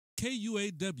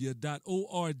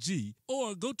KUAW.org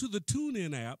or go to the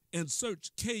TuneIn app and search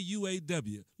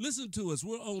KUAW. Listen to us.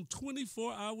 We're on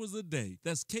 24 hours a day.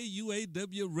 That's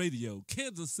KUAW Radio,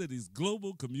 Kansas City's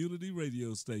global community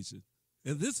radio station.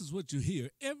 And this is what you hear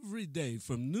every day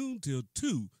from noon till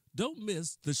 2. Don't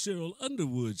miss the Cheryl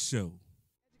Underwood Show.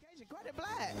 Where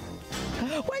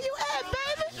you at, baby?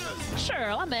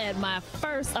 Sure, I'm at my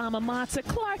first alma mater,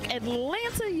 Clark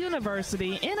Atlanta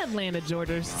University in Atlanta,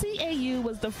 Georgia. CAU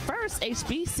was the first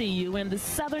HBCU in the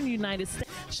southern United States.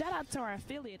 Shout out to our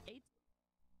affiliate.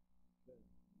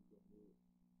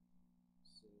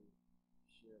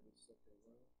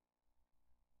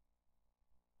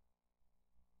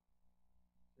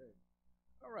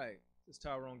 All right, this is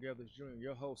Tyrone Gethers Jr.,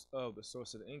 your host of The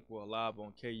Source of the Inkwell, live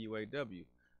on KUAW.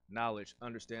 Knowledge,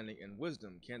 understanding, and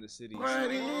wisdom. Kansas City's we're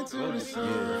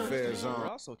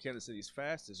also Kansas City's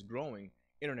fastest growing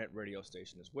internet radio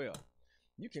station as well.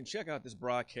 You can check out this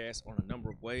broadcast on a number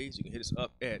of ways. You can hit us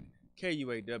up at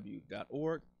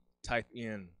KUAW.org. Type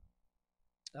in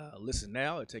listen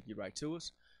now. It'll take you right to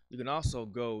us. You can also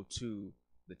go to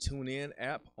the TuneIn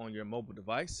app on your mobile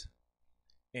device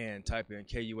and type in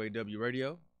KUAW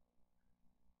Radio,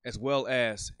 as well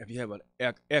as if you have an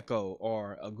Echo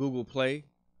or a Google Play,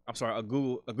 a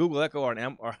Google Echo or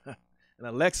an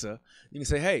Alexa, you can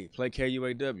say, hey, play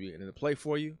KUAW, and it'll play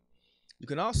for you. You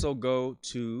can also go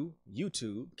to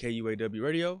YouTube, KUAW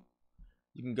Radio.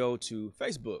 You can go to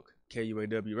Facebook,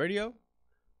 KUAW Radio,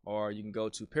 or you can go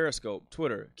to Periscope,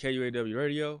 Twitter, KUAW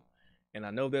Radio, and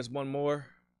I know there's one more.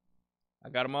 I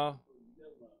got them all.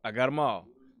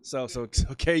 So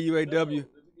KUAW,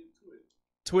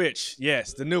 Twitch,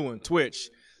 yes, the new one, Twitch.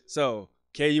 So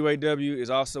KUAW is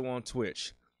also on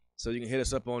Twitch. So you can hit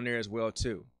us up on there as well,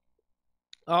 too.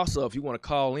 Also, if you want to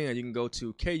call in, you can go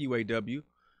to KUAW,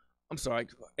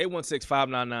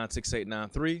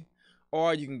 816-599-6893,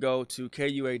 or you can go to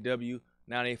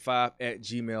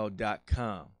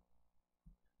KUAW985@gmail.com.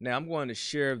 Now, I'm going to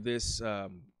share this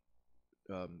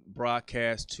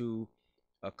broadcast to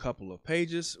a couple of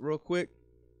pages real quick.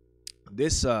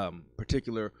 This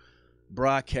particular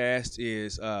broadcast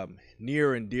is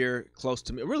near and dear, close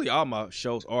to me. Really, all my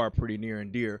shows are pretty near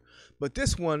and dear, but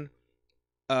this one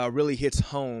really hits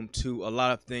home to a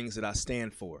lot of things that I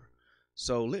stand for.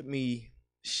 So let me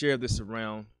share this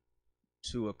around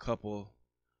to a couple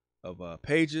of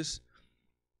pages.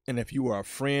 And if you are a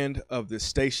friend of this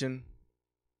station,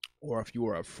 or if you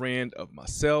are a friend of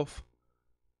myself,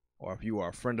 or if you are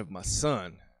a friend of my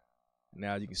son,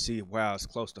 now you can see, wow, it's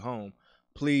close to home,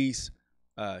 please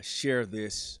share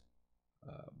this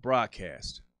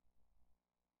broadcast.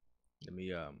 Let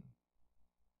me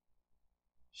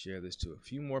share this to a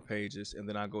few more pages, and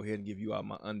then I'll go ahead and give you all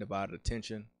my undivided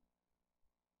attention.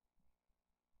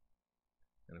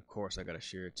 And of course, I got to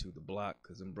share it to the block,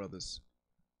 because them brothers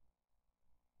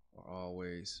are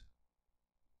always,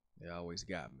 they always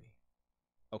got me.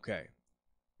 Okay,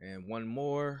 and one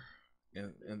more,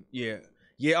 and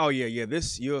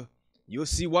this you'll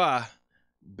see why,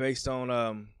 based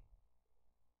on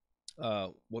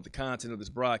what the content of this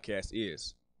broadcast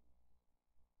is.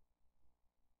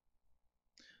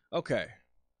 Okay,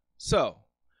 so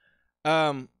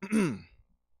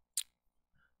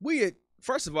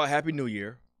first of all, Happy New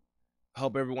Year. I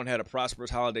hope everyone had a prosperous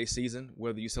holiday season,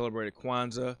 whether you celebrated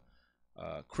Kwanzaa,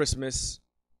 Christmas,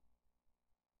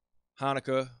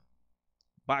 Hanukkah,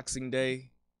 Boxing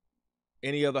Day,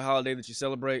 any other holiday that you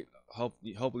celebrate.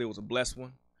 Hopefully it was a blessed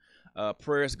one.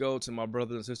 Prayers go to my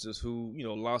brothers and sisters who,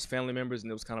 lost family members,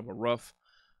 and it was kind of a rough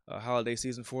holiday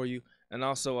season for you. And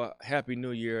also a Happy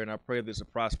New Year, and I pray there's a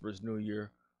prosperous New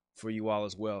Year for you all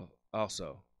as well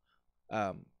also.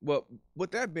 Well,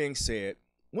 with that being said,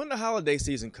 when the holiday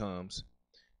season comes,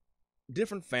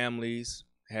 different families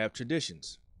have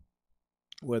traditions,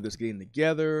 whether it's getting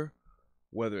together,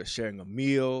 whether it's sharing a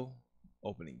meal,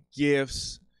 opening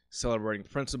gifts, celebrating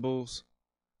principles,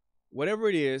 whatever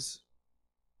it is.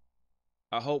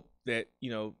 I hope that,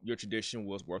 your tradition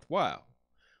was worthwhile.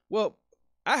 Well,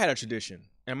 I had a tradition,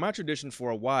 and my tradition for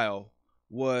a while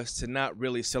was to not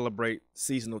really celebrate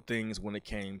seasonal things when it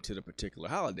came to the particular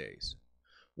holidays.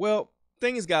 Well,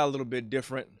 things got a little bit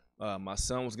different. My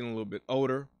son was getting a little bit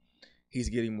older. He's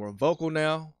getting more vocal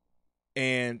now,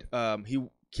 and he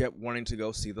kept wanting to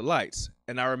go see the lights.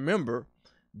 And I remember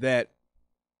that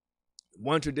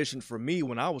one tradition for me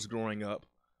when I was growing up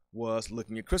was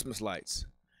looking at Christmas lights.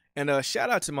 And shout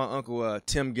out to my uncle,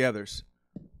 Tim Gethers.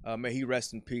 May he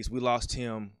rest in peace. We lost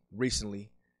him recently.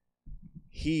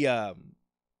 He,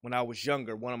 when I was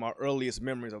younger, one of my earliest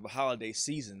memories of the holiday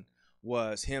season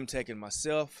was him taking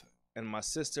myself and my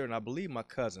sister, and I believe my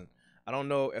cousin. I don't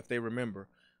know if they remember,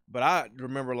 But I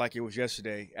remember like it was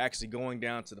yesterday, actually going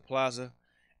down to the plaza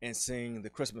and seeing the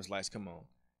Christmas lights come on.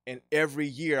 And every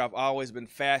year I've always been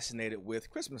fascinated with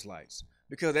Christmas lights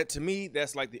because that, to me,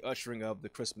 that's like the ushering of the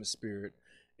Christmas spirit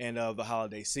and of the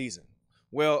holiday season.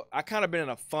 Well, I kind of been in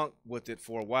a funk with it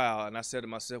for a while, and I said to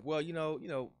myself, well, I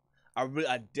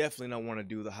definitely don't want to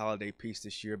do the holiday piece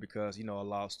this year because, I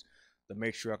lost the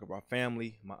matriarch of our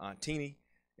family, my Aunt Teeny,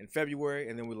 in February,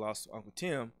 and then we lost Uncle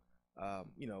Tim,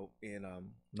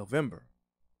 in November.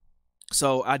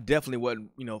 So I definitely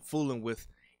wasn't, fooling with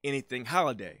anything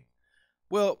holiday.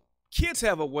 Well, kids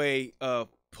have a way of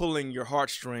pulling your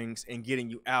heartstrings and getting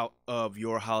you out of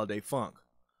your holiday funk.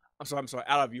 I'm sorry,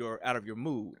 out of your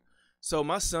mood. So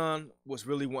my son was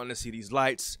really wanting to see these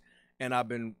lights, and I've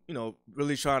been,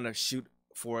 really trying to shoot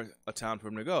for a time for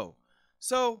him to go.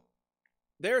 So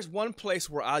there's one place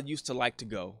where I used to like to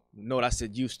go. Note I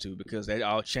said used to because they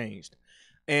all changed.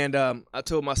 And I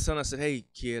told my son, I said, hey,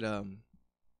 kid,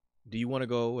 do you want to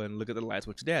go and look at the lights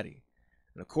with your daddy?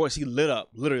 And, of course, he lit up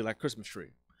literally like a Christmas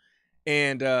tree.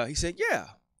 And he said, yeah.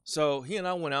 So he and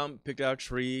I went out and picked out a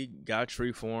tree, got a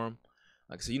tree for him.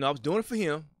 Like I said, I was doing it for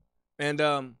him.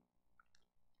 And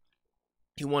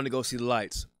he wanted to go see the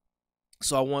lights.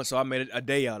 So I made a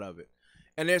day out of it.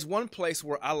 And there's one place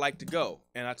where I like to go.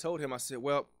 And I told him, I said,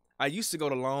 well, I used to go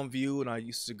to Longview, and I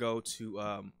used to go to,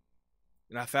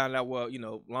 and I found out, well,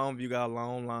 Longview got a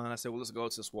long line. I said, well, let's go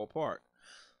to Swope Park.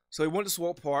 So we went to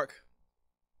Swope Park.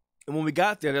 And when we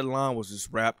got there, that line was just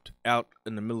wrapped out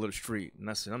in the middle of the street. And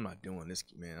I said, I'm not doing this,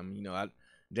 man.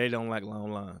 They don't like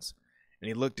long lines. And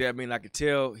he looked at me, and I could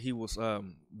tell he was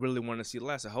really wanting to see the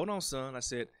lights. I said, hold on, son. I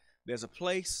said, there's a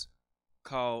place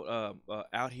called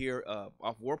out here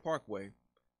off War Parkway.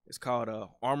 It's called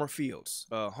Armor Fields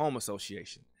Home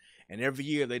Association. And every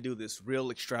year they do this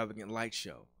real extravagant light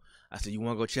show. I said, you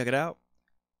want to go check it out?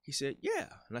 He said, yeah.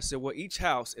 And I said, well, each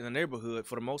house in the neighborhood,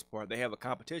 for the most part, they have a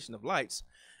competition of lights,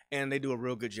 and they do a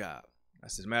real good job. I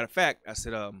said, as a matter of fact, I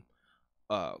said,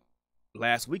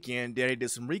 last weekend, Daddy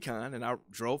did some recon, and I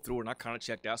drove through and I kind of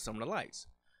checked out some of the lights.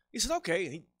 He said, okay.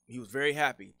 And he was very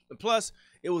happy. And plus,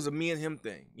 it was a me and him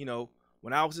thing.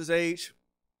 When I was his age,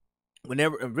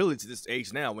 and really to this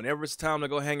age now, whenever it's time to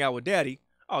go hang out with Daddy,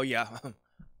 oh yeah,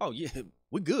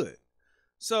 we good.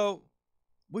 So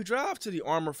we drive to the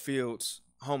Armor Fields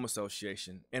Home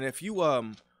Association. And if you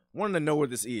want to know where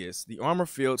this is, the Armor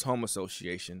Fields Home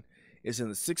Association is in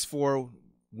the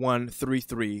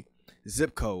 64133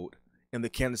 zip code in the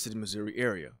Kansas City, Missouri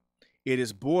area. It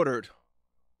is bordered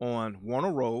on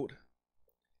Warner Road,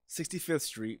 65th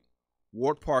Street,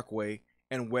 Ward Parkway,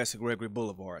 and West Gregory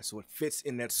Boulevard. So it fits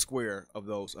in that square of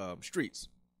those streets.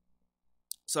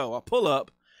 So I pull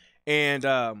up, and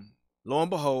lo and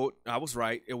behold, I was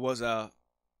right. It was a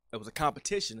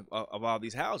competition of all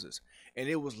these houses, and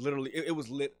it was literally it was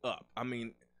lit up. I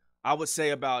mean, I would say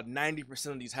about 90%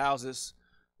 of these houses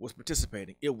was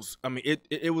participating. It was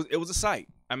a sight.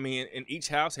 I mean, and each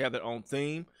house had their own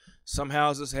theme. Some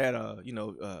houses had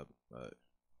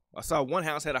I saw one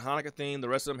house had a Hanukkah theme. The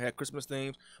rest of them had Christmas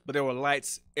themes, but there were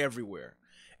lights everywhere.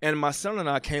 And my son and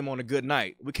I came on a good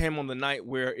night. We came on the night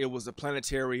where it was a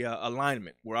planetary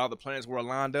alignment, where all the planets were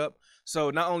aligned up. So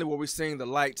not only were we seeing the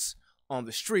lights on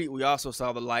the street, we also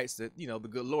saw the lights that, the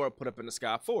good Lord put up in the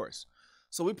sky for us.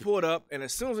 So we pulled up, and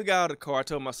as soon as we got out of the car, I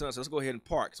told my son, I said, let's go ahead and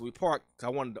park. So we parked because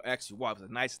I wanted to ask you why. It was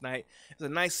a nice night. It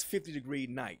was a nice 50-degree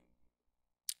night.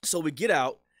 So we get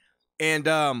out, and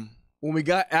when we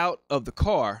got out of the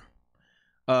car,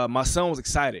 my son was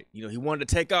excited. He wanted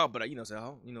to take off, but said,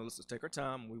 let's just take our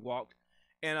time. We walked,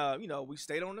 and we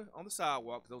stayed on the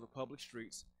sidewalk because those are public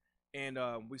streets, and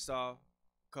we saw a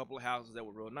couple of houses that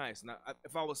were real nice. Now,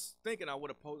 if I was thinking, I would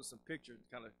have posted some pictures,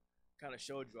 kind of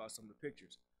showed you all some of the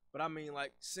pictures. But I mean,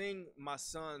 like seeing my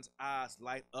son's eyes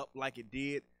light up like it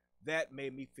did, that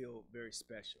made me feel very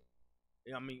special.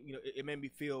 It made me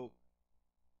feel.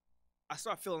 I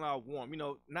started feeling all warm.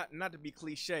 Not to be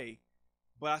cliche,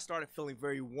 but I started feeling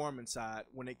very warm inside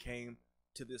when it came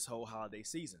to this whole holiday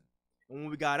season. And when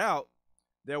we got out,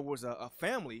 there was a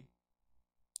family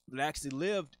that actually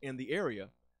lived in the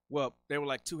area. Well, they were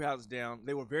like 2 houses down.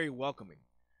 They were very welcoming.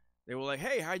 They were like,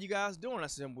 "Hey, how you guys doing?" I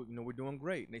said, "We're doing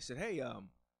great." And they said, "Hey,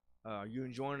 are you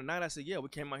enjoying the night?" I said, "Yeah, we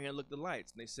came out here and looked at the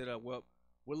lights." And they said, "Well,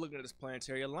 we're looking at this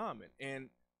planetary alignment." And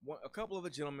a couple of the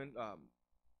gentlemen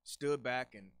stood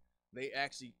back, and they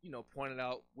actually, pointed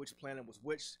out which planet was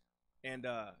which. And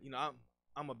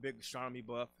I'm a big astronomy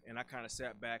buff, and I kind of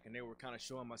sat back, and they were kind of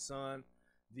showing my son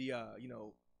the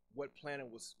what planet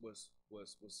was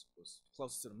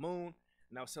closest to the moon.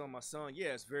 And I was telling my son,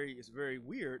 yeah, it's very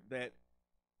weird that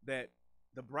the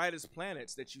brightest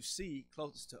planets that you see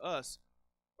closest to us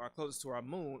are closest to our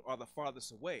moon are the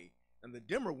farthest away, and the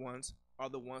dimmer ones are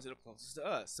the ones that are closest to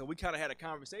us. So we kind of had a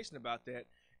conversation about that,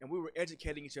 and we were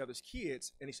educating each other's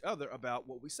kids and each other about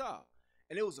what we saw.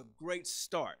 And it was a great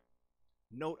start.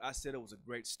 Note, I said it was a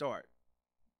great start.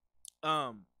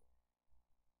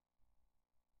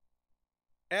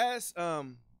 As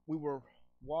we were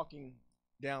walking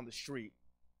down the street,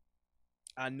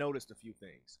 I noticed a few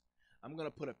things. I'm going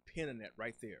to put a pin in that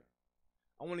right there.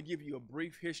 I want to give you a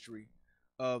brief history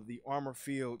of the Armour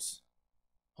Fields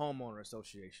Homeowner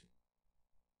Association.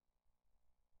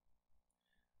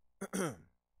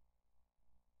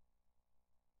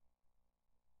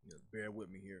 Bear with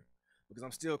me here, because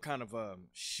I'm still kind of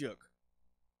shook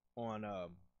on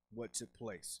what took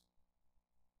place.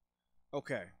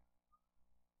 Okay.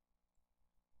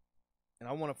 And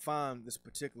I want to find this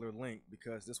particular link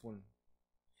because this one,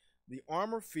 the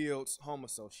Armour Fields Home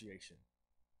Association,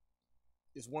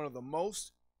 is one of the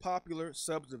most popular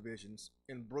subdivisions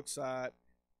in Brookside.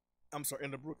 I'm sorry,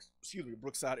 in the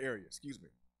Brookside area. Excuse me.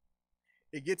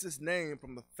 It gets its name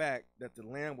from the fact that the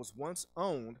land was once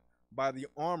owned by the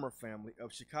Armour family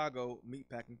of Chicago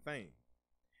meatpacking fame.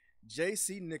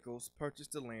 J.C. Nichols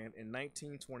purchased the land in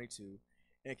 1922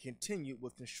 and continued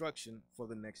with construction for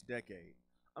the next decade.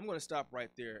 I'm going to stop right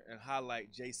there and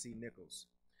highlight J.C. Nichols.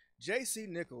 J.C.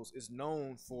 Nichols is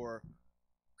known for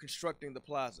constructing the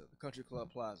plaza, the Country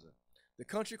Club Plaza. The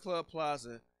Country Club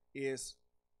Plaza is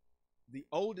the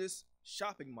oldest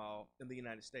shopping mall in the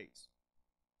United States.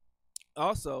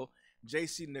 Also,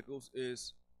 J.C. Nichols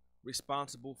is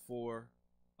responsible for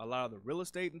a lot of the real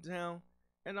estate in town,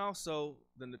 and also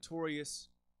the notorious,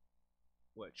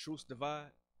 Truce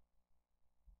Divide?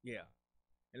 Yeah.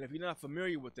 And if you're not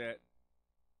familiar with that,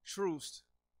 Truce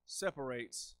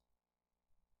separates,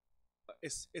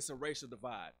 it's a racial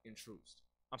divide in Truce.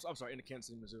 I'm sorry, in the Kansas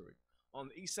City, Missouri. On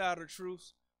the east side of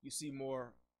Truce, you see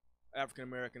more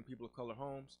African-American people of color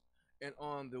homes. And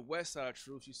on the west side of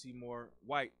Truce, you see more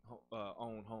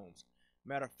white-owned homes.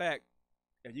 Matter of fact,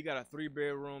 if you got a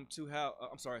three-bedroom,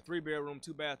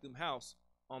 two-bathroom house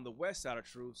on the west side of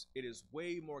Truce, it is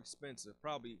way more expensive,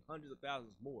 probably hundreds of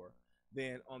thousands more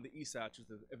than on the east side of Truce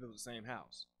if it was the same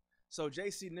house. So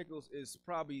J.C. Nichols is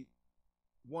probably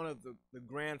one of the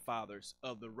grandfathers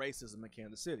of the racism in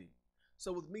Kansas City.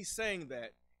 So with me saying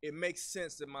that, it makes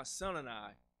sense that my son and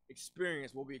I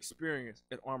experience what we experienced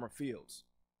at Armour Fields.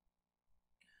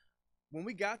 When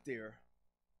we got there,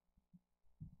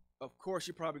 of course,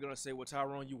 you're probably going to say, well,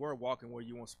 Tyrone, you were walking where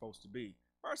you weren't supposed to be.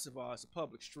 First of all, it's a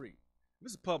public street. If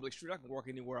it's a public street, I can walk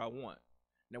anywhere I want.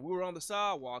 Now, we were on the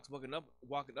sidewalks, walking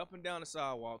up and down the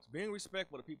sidewalks, being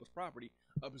respectful to people's property,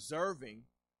 observing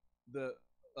the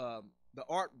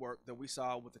artwork that we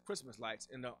saw with the Christmas lights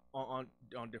on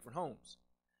different homes.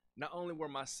 Not only were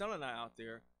my son and I out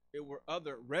there, there were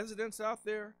other residents out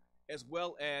there, as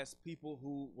well as people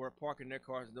who were parking their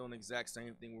cars and doing the exact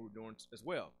same thing we were doing as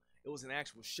well. It was an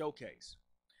actual showcase.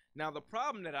 Now, the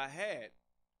problem that I had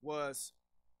was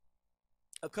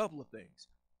a couple of things.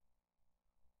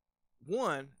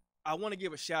 One, I want to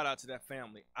give a shout out to that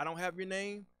family. I don't have your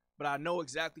name, but I know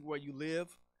exactly where you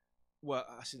live. Well,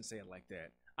 I shouldn't say it like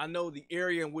that. I know the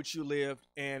area in which you lived,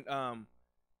 and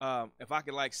if I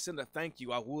could send a thank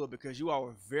you, I would, because you all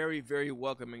were very, very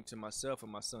welcoming to myself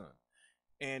and my son,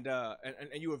 and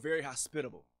you were very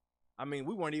hospitable. I mean,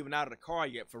 we weren't even out of the car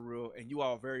yet for real, and you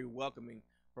all were very welcoming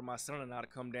for my son and I to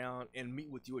come down and meet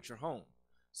with you at your home.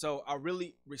 So I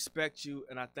really respect you,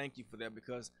 and I thank you for that,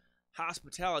 because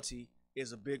hospitality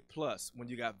is a big plus when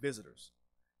you got visitors.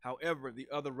 However, the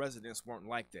other residents weren't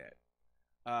like that.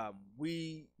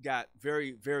 We got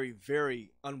very, very,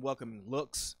 very unwelcoming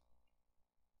looks.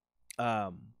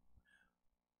 What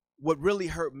really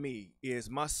hurt me is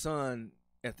my son,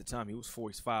 at the time, he was 4,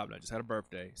 he's 5, and I just had a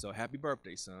birthday. So happy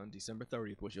birthday, son. December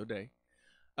 30th was your day.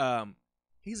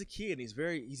 He's a kid, and he's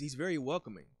very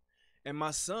welcoming. And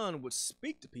my son would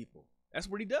speak to people. That's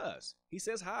what he does. He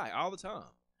says hi all the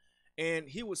time. And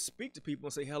he would speak to people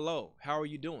and say, hello, how are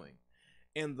you doing?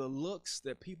 And the looks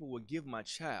that people would give my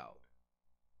child,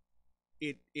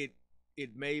 it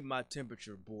made my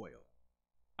temperature boil.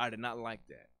 I did not like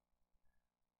that.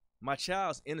 My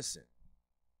child's innocent.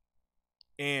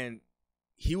 And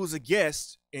he was a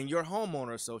guest in your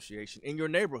homeowner association, in your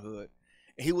neighborhood,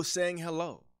 and he was saying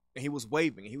hello, and he was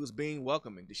waving, and he was being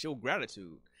welcoming to show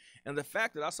gratitude. And the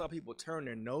fact that I saw people turn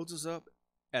their noses up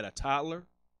at a toddler,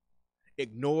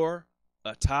 ignore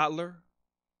a toddler,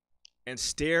 and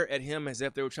stare at him as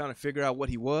if they were trying to figure out what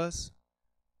he was,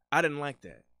 I didn't like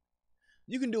that.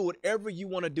 You can do whatever you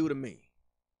want to do to me.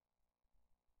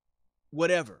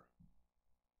 Whatever.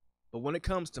 But when it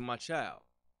comes to my child,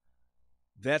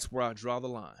 that's where I draw the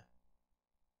line.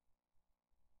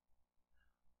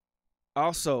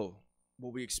 Also,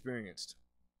 what we experienced,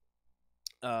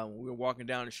 we were walking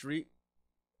down the street.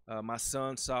 My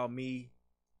son saw me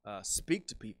speak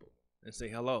to people and say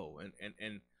hello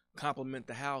and compliment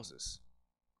the houses.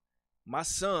 My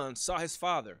son saw his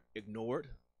father ignored.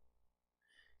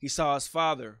 He saw his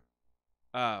father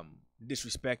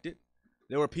disrespected.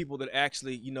 There were people that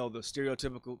actually, you know, the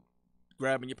stereotypical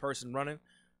grabbing your purse and running.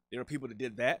 There were people that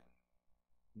did that.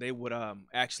 They would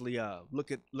actually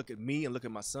look at me and look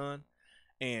at my son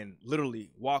and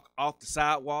literally walk off the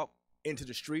sidewalk into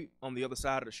the street on the other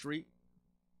side of the street.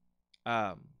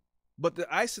 But the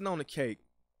icing on the cake,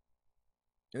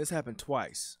 and this happened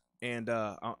twice, and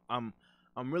I'm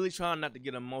really trying not to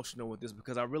get emotional with this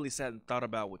because I really sat and thought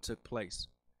about what took place.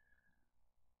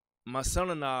 My son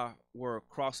and I were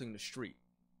crossing the street,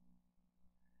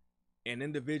 and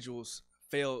individuals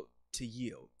failed to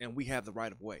yield, and we have the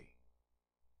right of way.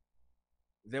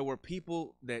 There were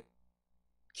people that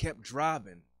kept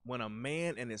driving when a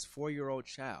man and his 4-year-old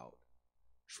child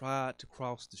tried to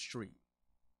cross the street.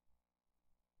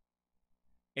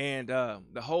 And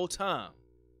the whole time,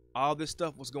 all this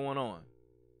stuff was going on.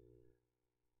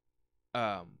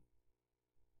 I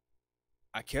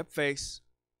kept face,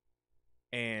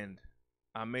 and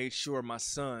I made sure my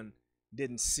son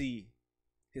didn't see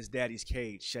his daddy's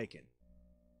cage shaking.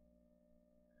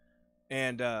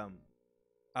 And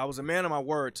I was a man of my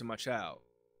word to my child.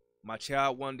 My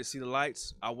child wanted to see the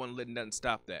lights. I wasn't letting nothing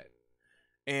stop that.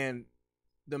 And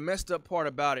the messed up part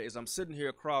about it is I'm sitting here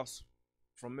across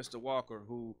from Mr. Walker,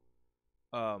 who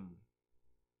and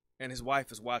his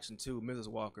wife is watching too, Mrs.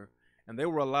 Walker, and they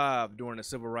were alive during the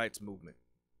civil rights movement.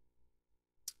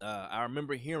 I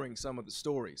remember hearing some of the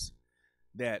stories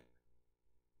that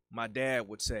my dad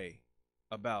would say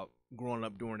about growing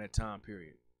up during that time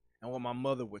period and what my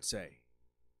mother would say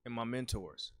and my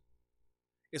mentors.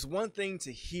 It's one thing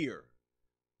to hear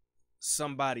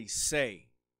somebody say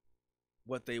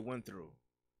what they went through,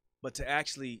 but to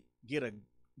actually get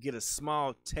a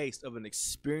small taste of an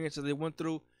experience that they went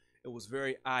through, it was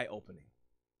very eye-opening.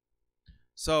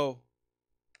 So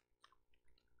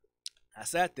I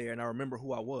sat there and I remember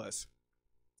who I was.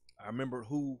 I remember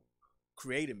who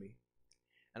created me,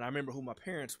 and I remember who my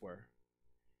parents were.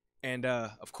 And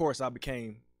of course, I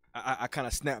kind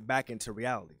of snapped back into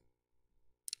reality.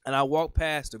 And I walked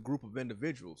past a group of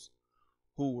individuals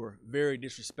who were very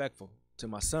disrespectful to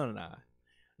my son and I.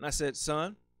 And I said,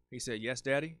 "Son," he said, "Yes,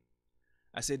 Daddy."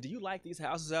 I said, "Do you like these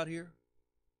houses out here?"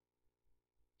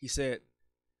 He said,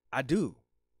 I do.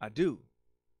 I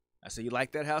said, "You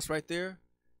like that house right there?"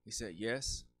 He said,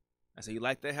 "Yes." I said, "You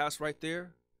like that house right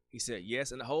there?" He said,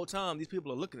 "Yes." And the whole time, these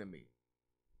people are looking at me.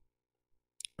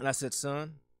 And I said,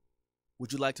 "Son,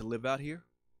 would you like to live out here?"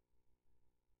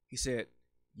 He said,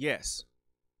 "Yes."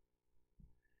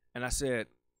 And I said,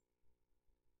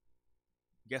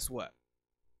 "Guess what?"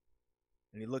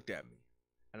 And he looked at me.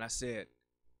 And I said,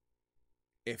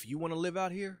 "If you want to live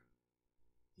out here,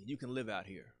 then you can live out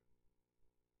here.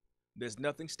 There's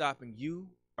nothing stopping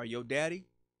you or your daddy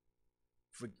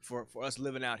for us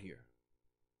living out here.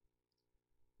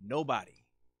 Nobody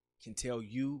can tell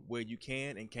you where you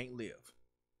can and can't live.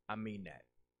 I mean that.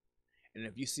 And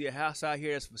if you see a house out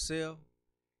here that's for sale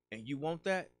and you want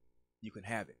that, you can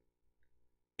have it."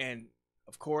 And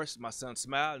of course, my son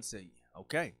smiled and said,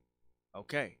 okay,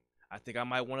 I think I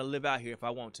might want to live out here if I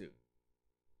want to.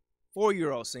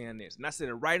 4-year-old saying this. And I said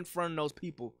it right in front of those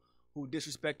people who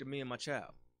disrespected me and my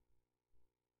child.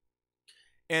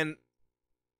 And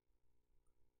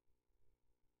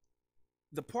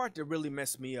the part that really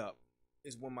messed me up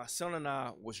is when my son and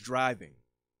I was driving.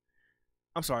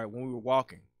 When we were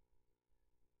walking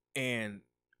and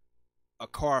a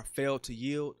car failed to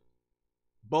yield.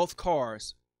 Both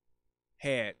cars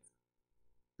had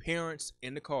parents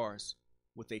in the cars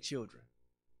with their children.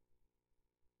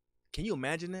 Can you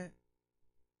imagine that?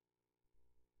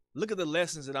 Look at the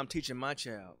lessons that I'm teaching my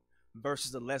child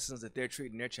versus the lessons that they're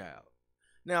treating their child.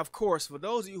 Now, of course, for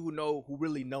those of you who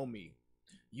really know me,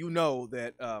 you know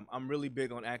that I'm really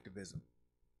big on activism.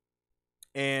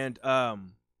 And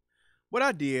what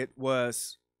I did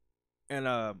was, and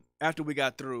after we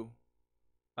got through,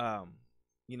 I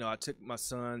took my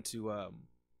son to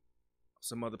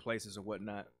some other places or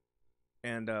whatnot,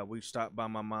 and we stopped by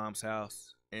my mom's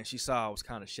house, and she saw I was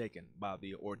kind of shaken by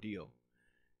the ordeal,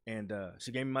 and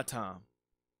she gave me my time,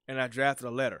 and I drafted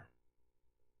a letter.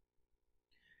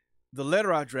 The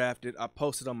letter I drafted, I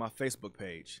posted on my Facebook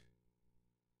page,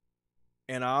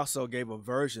 and I also gave a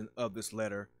version of this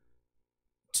letter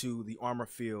to the Armor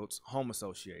Fields Home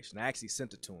Association. I actually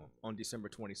sent it to them on December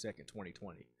 22nd,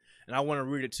 2020. And I want to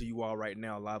read it to you all right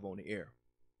now live on the air.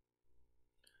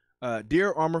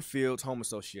 Dear Armor Fields Home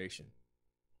Association,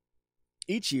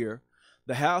 Each year,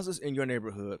 the houses in your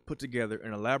neighborhood put together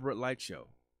an elaborate light show.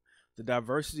 The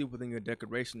diversity within your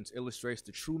decorations illustrates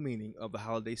the true meaning of the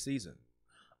holiday season.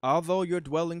 Although your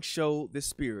dwelling showed this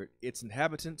spirit, its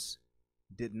inhabitants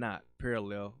did not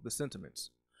parallel the sentiments.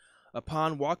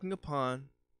 Upon walking upon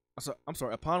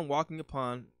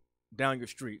down your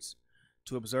streets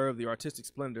to observe the artistic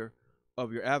splendor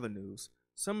of your avenues,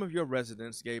 some of your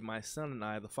residents gave my son and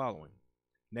I the following: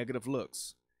 negative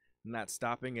looks, not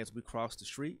stopping as we crossed the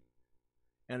street,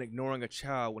 and ignoring a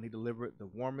child when he delivered the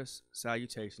warmest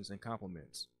salutations and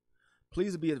compliments.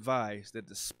 Please be advised that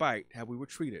despite how we were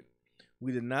treated,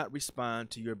 we did not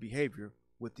respond to your behavior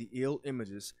with the ill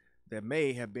images that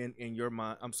may have been in your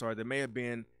mind. Let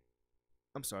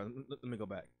me go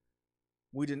back.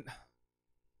 We didn't.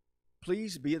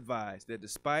 Please be advised that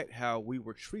despite how we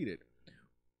were treated,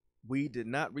 we did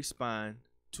not respond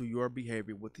to your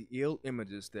behavior with the ill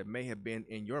images that may have been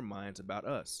in your minds about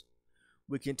us.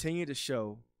 We continue to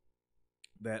show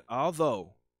that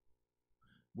although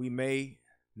we may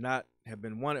not have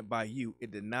been wanted by you,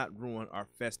 it did not ruin our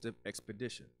festive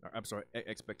expectations.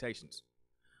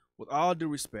 With all due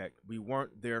respect, we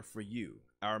weren't there for you.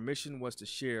 Our mission was to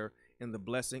share in the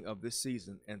blessing of this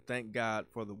season and thank God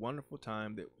for the wonderful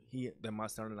time that my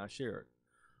son and I shared.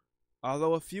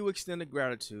 Although a few we extend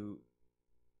gratitude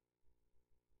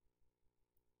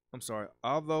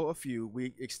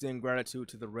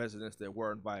to the residents that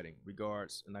were inviting.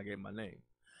 Regards, and I gave my name.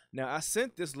 Now, I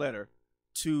sent this letter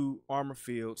to Armour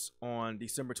Fields on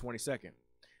December 22nd.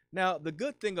 Now, the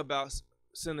good thing about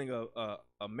sending a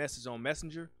message on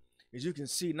Messenger is you can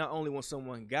see not only when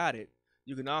someone got it,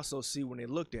 you can also see when they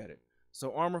looked at it.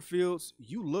 So Armour Fields,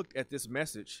 you looked at this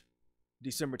message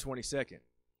December 22nd.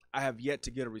 I have yet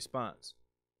to get a response.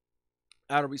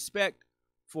 Out of respect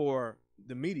for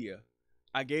the media,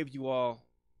 I gave you all,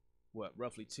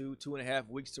 roughly 2.5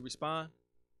 weeks to respond.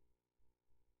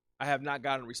 I have not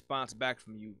gotten a response back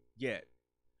from you yet.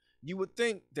 You would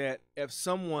think that if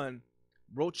someone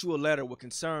wrote you a letter with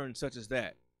concerns such as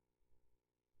that,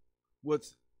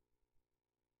 with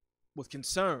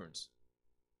concerns,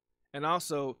 and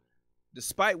also,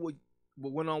 despite what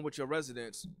went on with your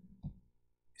residents,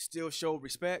 still showed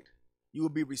respect, you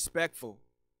would be respectful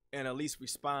and at least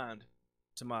respond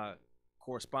to my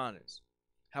correspondence.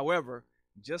 However,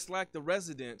 just like the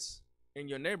residents in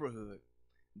your neighborhood,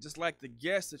 just like the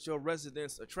guests that your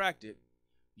residents attracted,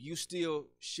 you still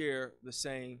share the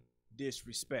same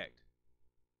disrespect.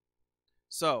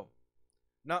 So,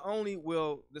 not only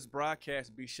will this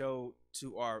broadcast be showed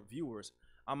to our viewers,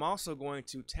 I'm also going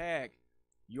to tag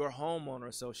your homeowner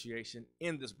association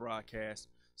in this broadcast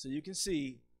so you can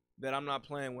see that I'm not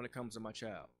playing when it comes to my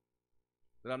child,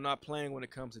 that I'm not playing when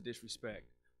it comes to disrespect,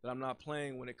 that I'm not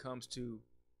playing when it comes to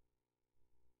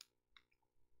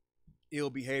ill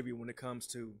behavior, when it comes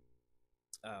to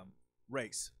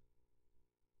race.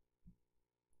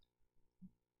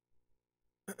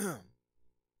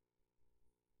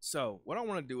 So what I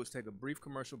want to do is take a brief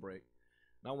commercial break,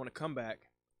 and I want to come back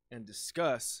and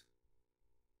discuss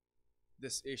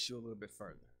this issue a little bit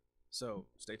further. So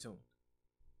stay tuned.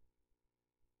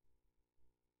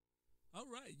 All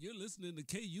right, you're listening to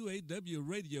KUAW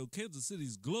Radio, Kansas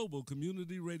City's global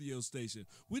community radio station.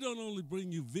 We don't only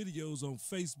bring you videos on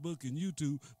Facebook and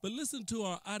YouTube, but listen to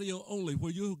our audio only,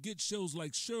 where you'll get shows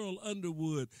like Cheryl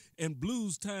Underwood and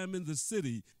Blues Time in the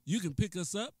City. You can pick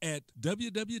us up at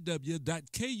www.kuaw.org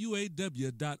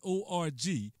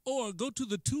or go to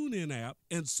the TuneIn app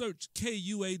and search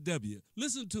KUAW.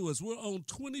 Listen to us. We're on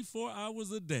 24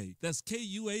 hours a day. That's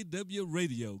KUAW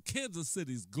Radio, Kansas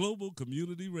City's global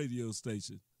community radio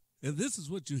station. And this is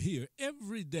what you hear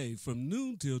every day from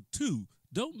noon till 2.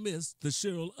 Don't miss the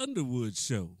Cheryl Underwood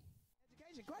Show. Where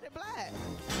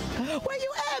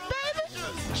you at, baby?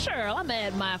 Sure, I'm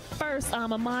at my first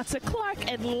alma mater,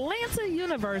 Clark Atlanta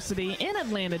University in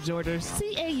Atlanta, Georgia.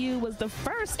 CAU was the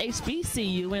first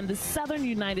HBCU in the southern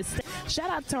United States. Shout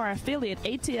out to our affiliate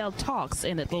ATL Talks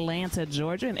in Atlanta,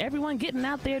 Georgia, and everyone getting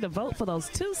out there to vote for those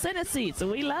 2 Senate seats. So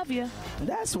we love you.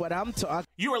 That's what I'm talking.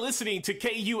 You are listening to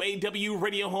KUAW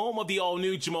Radio, home of the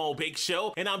all-new Jamal Bakes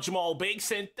Show, and I'm Jamal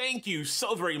Bakes, and thank you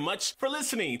so very much for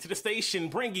listening to the station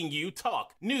bringing you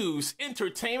talk, news,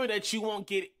 entertainment that you won't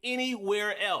get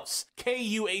anywhere else.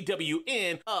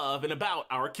 KUAWN, of and about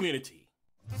our community.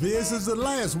 This is the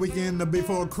last weekend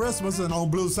before Christmas, and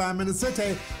on Blues Time in the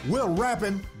City, we're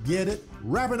wrapping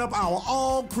up our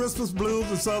all Christmas blues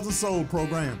and Southern Soul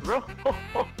program.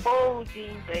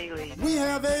 Gene Bailey. We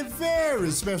have a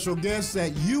very special guest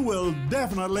that you will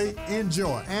definitely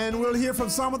enjoy, and we'll hear from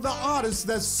some of the artists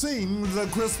that sing the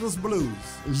Christmas blues.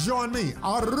 Join me,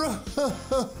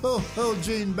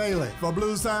 Gene Bailey, for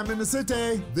Blues Time in the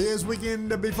City this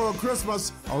weekend before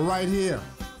Christmas, right here.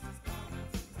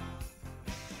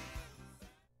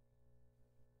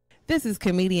 This is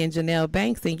comedian Janelle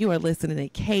Banks, and you are listening to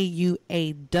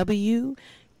KUAW,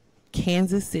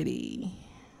 Kansas City.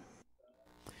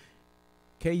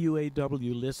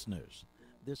 KUAW listeners,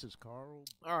 this is Carl.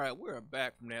 All right, we're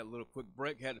back from that little quick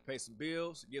break. Had to pay some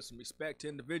bills, give some respect to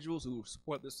individuals who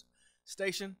support this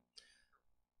station.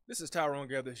 This is Tyrone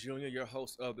Gethers Jr., your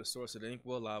host of The Source of the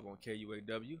Inkwell, live on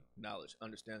KUAW, knowledge,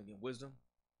 understanding, and wisdom.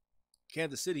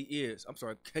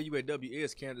 KUAW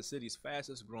is Kansas City's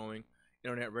fastest growing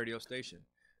internet radio station.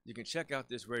 You can check out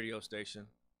this radio station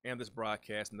and this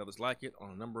broadcast and others like it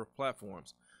on a number of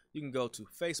platforms. You can go to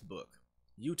Facebook,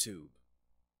 YouTube,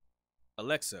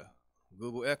 Alexa,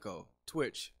 Google Echo,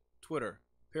 Twitch, Twitter,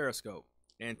 Periscope,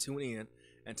 and tune in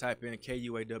and type in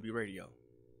KUAW Radio.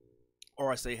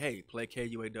 Or I say, hey, play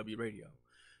KUAW Radio.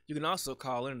 You can also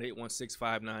call in at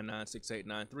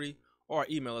 816-599-6893 or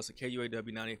email us at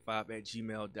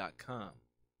KUAW985@gmail.com.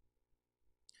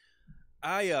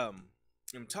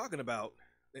 I'm talking about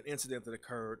an incident that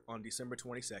occurred on December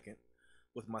 22nd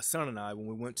with my son and I when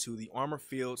we went to the Armour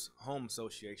Fields Home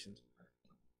Association's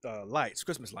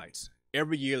Christmas lights.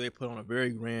 Every year they put on a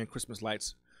very grand Christmas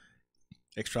lights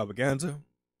extravaganza.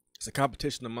 It's a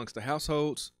competition amongst the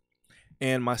households,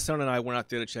 and my son and I went out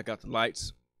there to check out the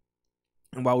lights.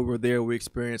 And while we were there, we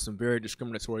experienced some very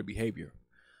discriminatory behavior.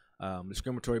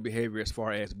 Discriminatory behavior as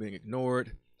far as being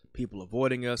ignored, people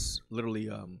avoiding us, literally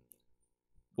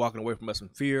walking away from us in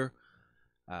fear,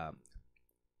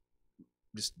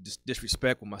 just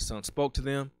disrespect when my son spoke to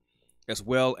them, as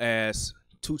well as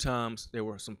 2 times there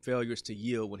were some failures to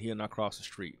yield when he and I crossed the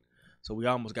street. So we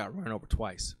almost got run over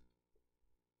twice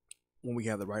when we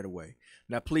had the right of way.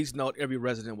 Now, please note, every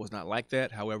resident was not like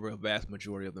that. However, a vast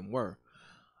majority of them were.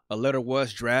 A letter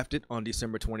was drafted on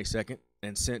December 22nd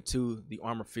and sent to the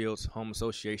Armour Fields Home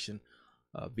Association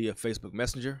via Facebook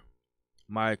Messenger.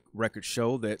 My records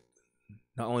show that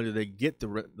not only did they get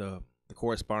the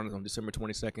correspondence on December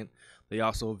 22nd, they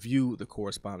also viewed the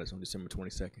correspondence on December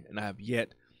 22nd, and I have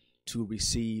yet to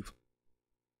receive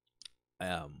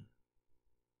a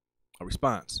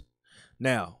response.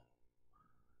 Now,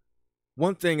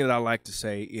 one thing that I like to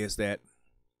say is that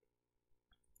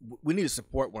we need to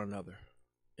support one another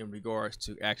in regards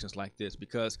to actions like this,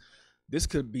 because this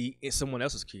could be someone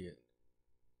else's kid.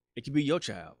 It could be your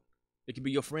child. It could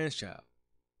be your friend's child.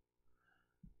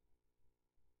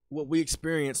 What we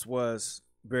experienced was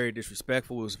very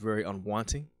disrespectful. It was very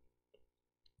unwanting.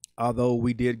 Although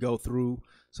we did go through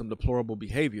some deplorable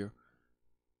behavior,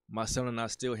 my son and I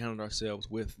still handled ourselves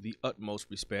with the utmost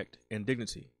respect and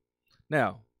dignity.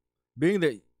 Now, being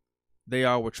that they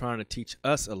all were trying to teach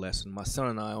us a lesson, my son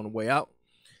and I, on the way out,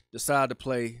 decided to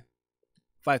play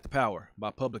Fight the Power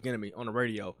by Public Enemy on the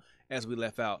radio as we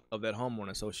left out of that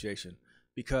homeowner association,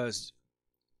 because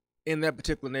in that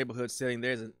particular neighborhood setting,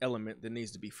 there's an element that needs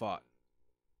to be fought.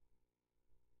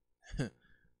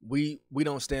 We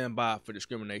don't stand by for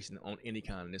discrimination on any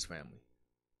kind in this family.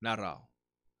 Not at all.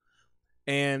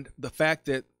 And the fact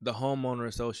that the homeowner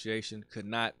association could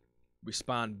not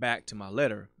respond back to my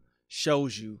letter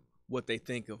shows you what they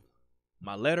think of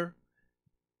my letter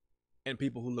and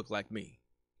people who look like me.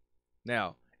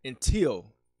 Now,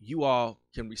 until you all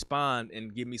can respond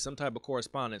and give me some type of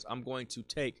correspondence, I'm going to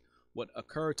take what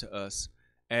occurred to us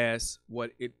as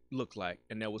what it looked like,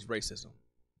 and that was racism.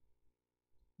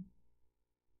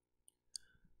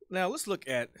 Now, let's look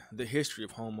at the history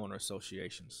of homeowner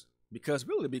associations, because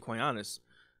really, to be quite honest,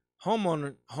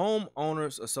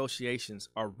 homeowners associations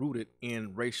are rooted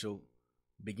in racial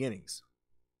beginnings.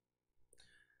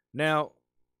 Now,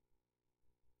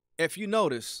 if you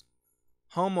notice,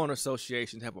 homeowner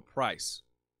associations have a price.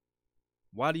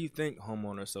 Why do you think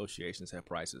homeowner associations have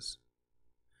prices?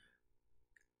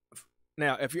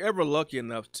 Now, if you're ever lucky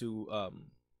enough to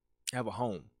have a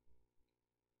home,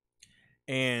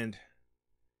 and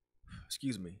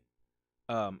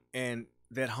and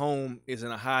that home is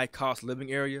in a high cost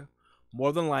living area,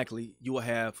 more than likely you will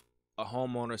have a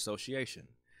homeowner association.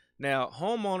 Now,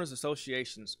 homeowners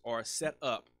associations are set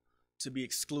up to be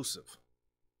exclusive.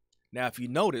 Now, if you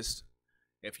noticed,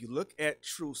 if you look at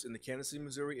truths in the Kansas City,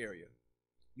 Missouri area,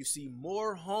 you see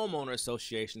more homeowner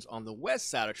associations on the west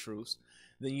side of Truce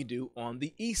than you do on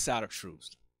the east side of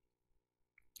Truce.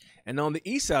 And on the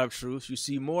east side of Truce, you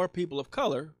see more people of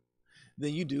color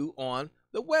than you do on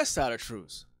the west side of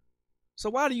Truce. So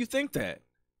why do you think that?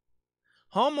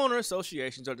 Homeowner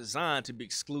associations are designed to be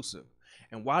exclusive.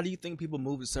 And why do you think people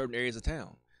move to certain areas of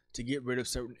town? To get rid of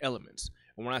certain elements.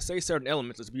 And when I say certain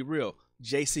elements, let's be real.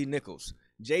 J.C. Nichols.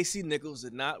 J.C. Nichols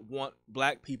did not want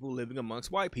black people living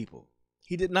amongst white people.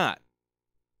 He did not.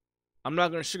 I'm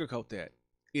not going to sugarcoat that.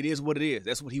 It is what it is.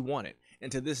 That's what he wanted.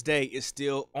 And to this day, it's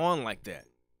still on like that.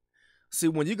 See,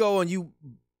 when you go and you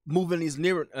move in these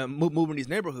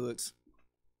neighborhoods,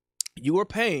 you are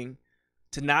paying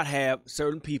to not have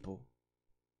certain people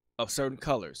of certain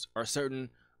colors or certain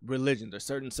religions or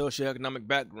certain socioeconomic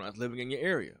backgrounds living in your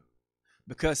area.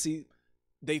 Because, see,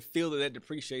 they feel that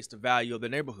depreciates the value of the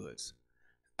neighborhoods.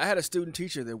 I had a student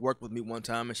teacher that worked with me one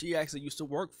time, and she actually used to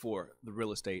work for the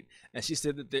real estate. And she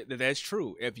said that that's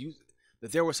true.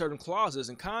 That there were certain clauses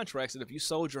and contracts that if you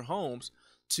sold your homes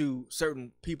to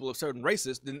certain people of certain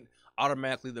races, then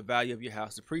automatically the value of your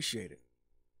house depreciated.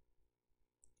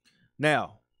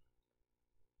 Now,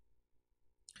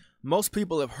 most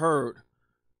people have heard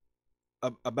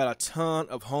about a ton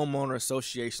of homeowner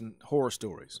association horror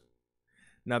stories.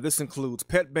 Now, this includes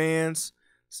pet bans,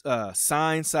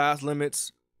 sign size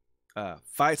limits,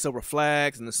 fights over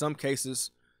flags, and in some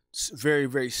cases, very,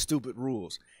 very stupid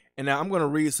rules. And now I'm going to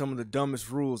read some of the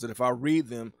dumbest rules that if I read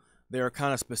them, they are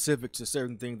kind of specific to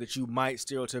certain things that you might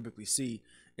stereotypically see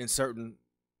in certain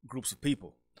groups of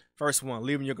people. First one,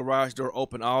 leaving your garage door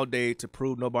open all day to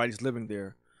prove nobody's living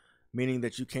there, meaning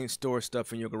that you can't store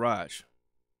stuff in your garage.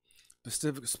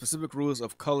 Specific rules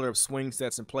of color of swing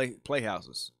sets and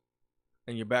playhouses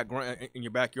in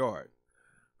your backyard.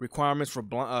 Requirements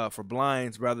for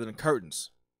blinds rather than curtains.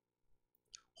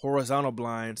 Horizontal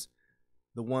blinds,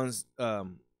 the ones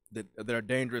that are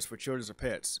dangerous for children or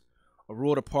pets. A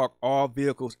rule to park all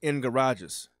vehicles in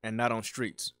garages and not on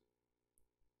streets.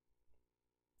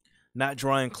 Not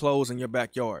drying clothes in your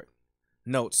backyard.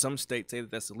 Note, some states say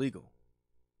that that's illegal.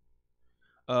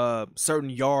 Certain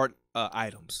yard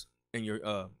items in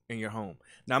your home.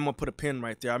 Now I'm gonna put a pin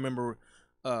right there. I remember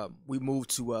we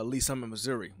moved to Lee Summit,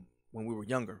 Missouri when we were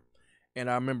younger, and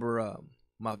I remember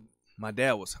my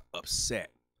dad was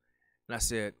upset, and I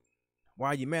said, "Why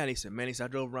are you mad?" He said, "Man," I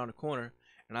drove around the corner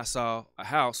and I saw a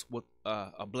house with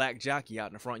a black jockey out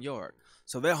in the front yard.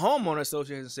 So their homeowner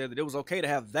association said that it was okay to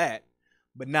have that,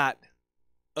 but not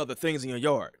other things in your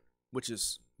yard, which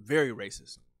is very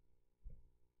racist.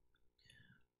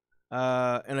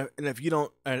 And if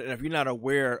you're not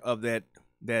aware of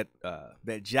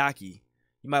that jockey,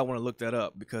 you might want to look that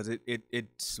up because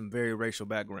it's some very racial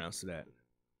backgrounds to that.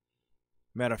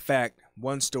 Matter of fact,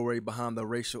 one story behind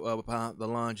behind the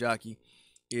lawn jockey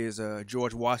is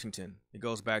George Washington. It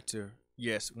goes back to,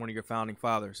 yes, one of your founding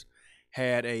fathers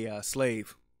had a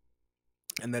slave,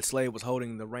 and that slave was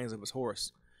holding the reins of his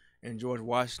horse. And George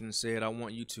Washington said, "I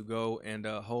want you to go and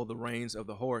hold the reins of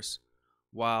the horse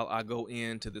while I go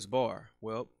into this bar."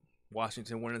 Well,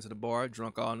 Washington went into the bar,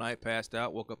 drunk all night, passed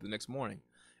out, woke up the next morning.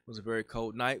 It was a very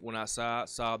cold night when I saw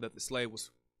that the slave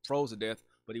was froze to death,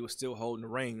 but he was still holding the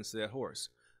reins to that horse.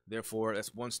 Therefore,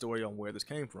 that's one story on where this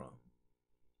came from.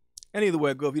 And either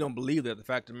way, go, if you don't believe that, the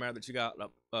fact of the matter that you got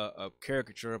a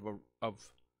caricature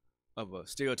of a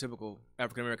stereotypical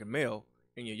African-American male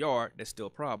in your yard, that's still a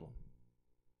problem.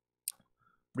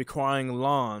 Requiring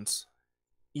lawns,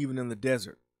 even in the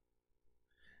desert.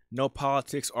 No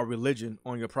politics or religion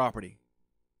on your property.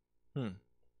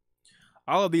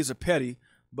 All of these are petty,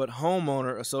 but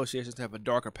homeowner associations have a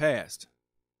darker past.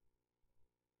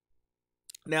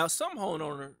 Now, some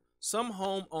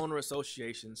homeowner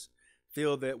associations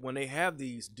feel that when they have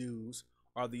these dues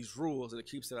or these rules, that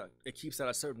it keeps out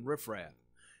a certain riffraff.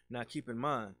 Now, keep in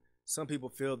mind, some people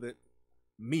feel that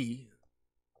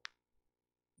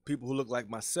people who look like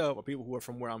myself or people who are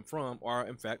from where I'm from are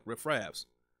in fact riffraffs.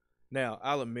 Now,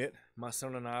 I'll admit, my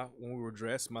son and I, when we were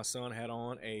dressed, my son had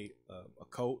on a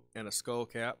coat and a skull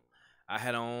cap. I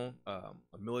had on a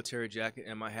military jacket,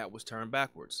 and my hat was turned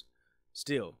backwards.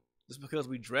 Still, just because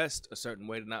we dressed a certain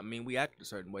way did not mean we acted a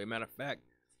certain way. Matter of fact,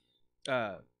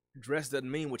 dress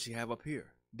doesn't mean what you have up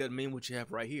here. Doesn't mean what you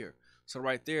have right here. So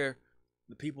right there,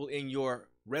 the people in your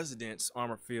residence,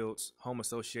 Armor Fields Home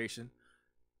Association,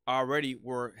 already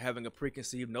were having a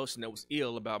preconceived notion that was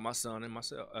ill about my son and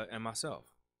myself.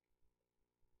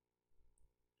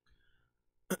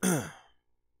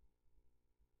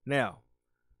 Now,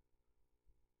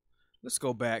 let's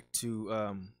go back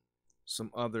to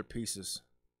some other pieces.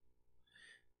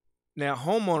 Now,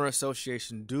 homeowner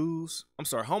association rules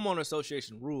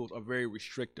are very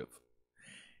restrictive.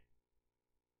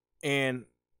 And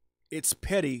it's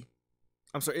petty.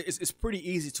 It's pretty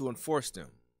easy to enforce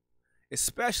them.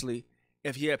 especially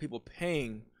if you have people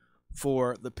paying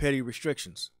for the petty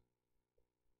restrictions.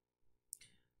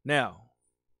 Now,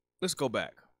 let's go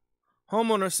back.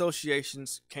 Homeowner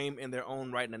associations came in their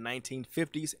own right in the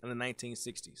 1950s and the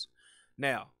 1960s.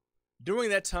 Now, during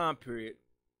that time period,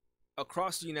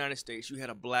 across the United States, you had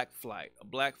a black flight. A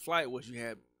black flight was you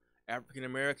had African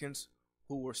Americans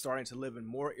who were starting to live in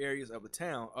more areas of the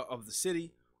town, of the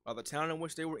city, or the town in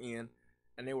which they were in,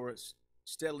 and they were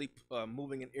steadily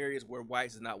moving in areas where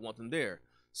whites did not want them there.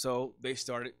 So they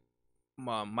started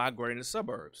migrating to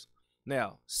suburbs.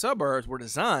 Now, suburbs were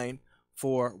designed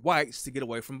for whites to get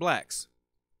away from blacks.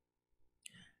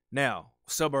 Now,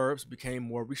 suburbs became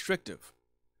more restrictive.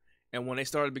 And when they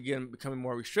started becoming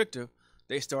more restrictive,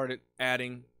 they started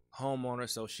adding homeowner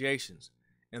associations.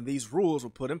 And these rules were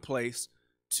put in place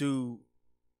to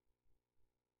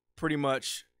pretty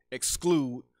much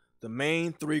exclude the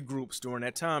main three groups during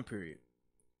that time period: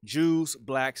 Jews,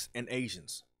 blacks, and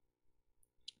Asians.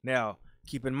 Now,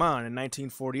 keep in mind, in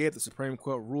 1948, the Supreme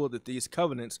Court ruled that these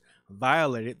covenants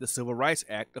violated the Civil Rights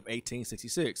Act of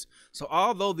 1866. So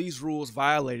although these rules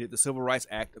violated the Civil Rights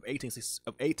Act of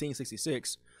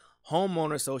 1866,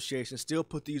 homeowner associations still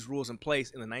put these rules in place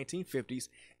in the 1950s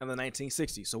and the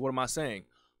 1960s. So what am I saying?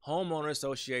 Homeowner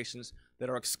associations that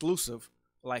are exclusive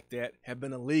like that have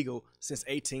been illegal since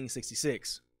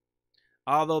 1866.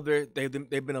 Although they've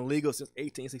been illegal since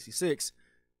 1866,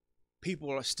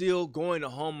 people are still going to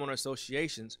homeowner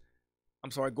associations.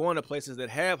 Going to places that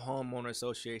have homeowner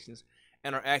associations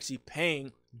and are actually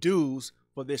paying dues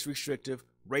for this restrictive,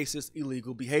 racist,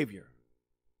 illegal behavior.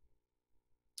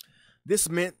 This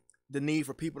meant the need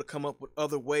for people to come up with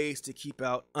other ways to keep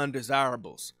out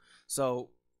undesirables. So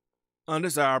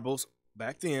undesirables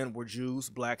back then were Jews,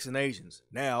 blacks, and Asians.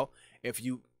 Now, if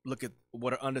you look at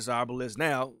what an undesirable is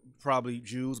now, probably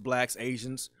Jews, blacks,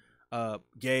 Asians,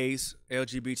 gays,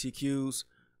 LGBTQs,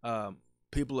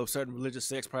 people of certain religious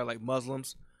sects, probably like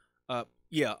Muslims.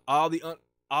 Yeah, all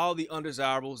the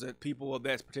undesirables that people of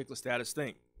that particular status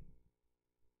think.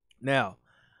 Now,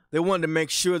 they wanted to make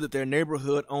sure that their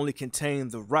neighborhood only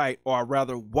contained the right, or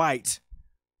rather white,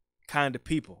 kind of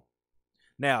people.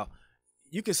 Now,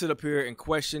 you can sit up here and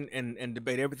question and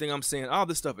debate everything I'm saying. All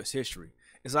this stuff is history.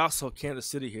 It's also Kansas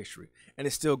City history, and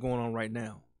it's still going on right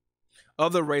now.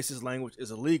 Other races' language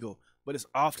is illegal, but it's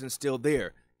often still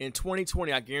there. In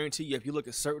 2020, I guarantee you, if you look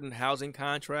at certain housing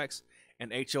contracts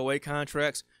and HOA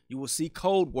contracts, you will see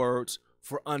code words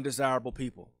for undesirable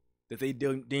people that they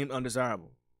deem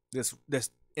undesirable. That's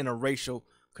in a racial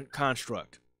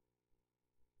construct.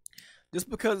 Just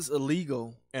because it's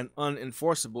illegal and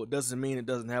unenforceable doesn't mean it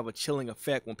doesn't have a chilling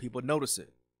effect when people notice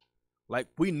it. Like,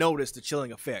 we noticed the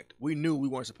chilling effect. We knew we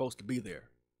weren't supposed to be there.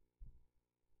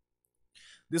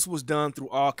 This was done through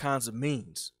all kinds of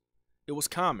means. It was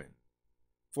common.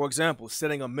 For example,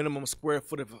 setting a minimum square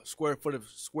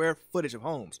footage of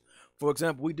homes. For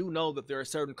example, we do know that there are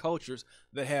certain cultures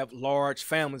that have large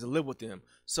families that live with them.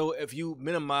 So if you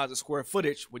minimize the square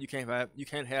footage, well, you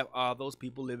can't have all those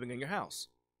people living in your house.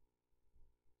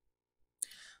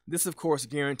 This, of course,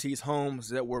 guarantees homes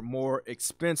that were more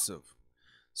expensive.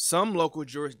 Some local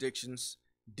jurisdictions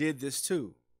did this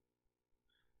too.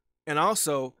 And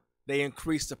also, they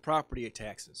increased the property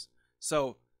taxes.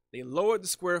 So they lowered the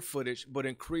square footage, but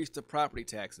increased the property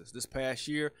taxes. This past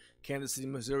year, Kansas City,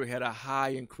 Missouri had a high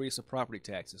increase of property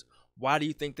taxes. Why do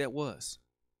you think that was?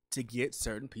 To get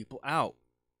certain people out.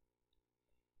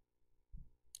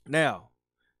 Now,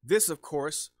 this, of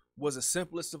course, was the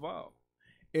simplest of all.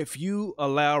 If you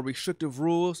allow restrictive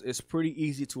rules, it's pretty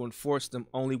easy to enforce them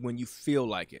only when you feel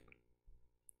like it.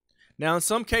 Now, in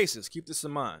some cases, keep this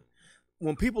in mind,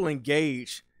 when people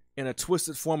engage in a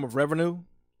twisted form of revenue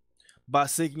by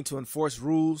seeking to enforce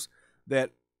rules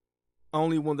that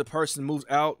only when the person moves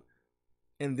out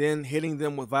and then hitting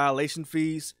them with violation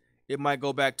fees, it might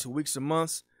go back to weeks or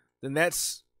months, then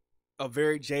that's a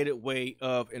very jaded way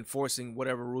of enforcing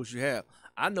whatever rules you have.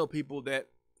 I know people that,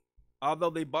 although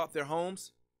they bought their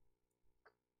homes,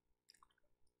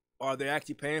 or they're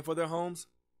actually paying for their homes,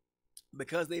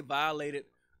 because they violated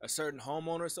a certain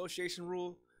homeowner association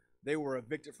rule, they were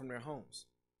evicted from their homes,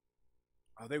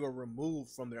 or they were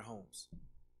removed from their homes.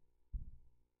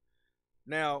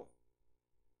 Now,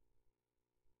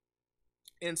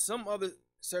 in some other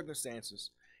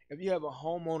circumstances, if you have a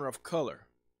homeowner of color,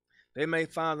 they may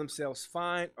find themselves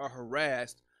fined or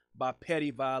harassed by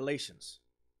petty violations,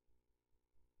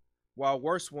 while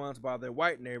worse ones by their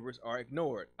white neighbors are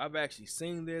ignored. I've actually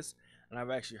seen this, and I've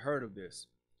actually heard of this.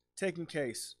 Taking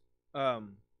case,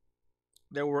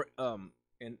 there were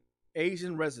an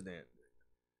Asian resident,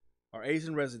 or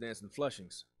Asian residents in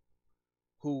Flushings,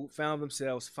 who found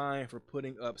themselves fined for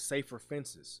putting up safer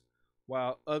fences,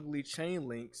 while ugly chain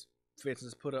links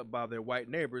fences put up by their white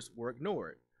neighbors were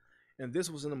ignored. And this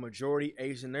was in a majority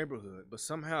Asian neighborhood, but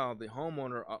somehow the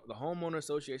homeowner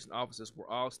association officers were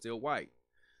all still white.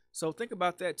 So think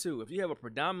about that too. If you have a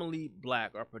predominantly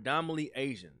black or predominantly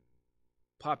Asian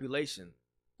population,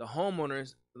 the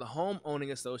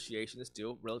homeowning association is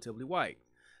still relatively white.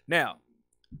 Now,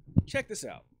 check this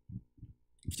out.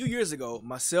 A few years ago,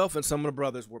 myself and some of the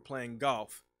brothers were playing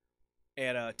golf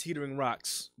at Teetering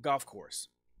Rocks golf course.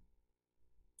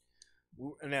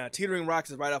 Now, Teetering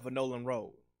Rocks is right off of Nolan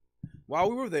Road. While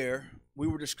we were there, we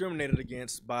were discriminated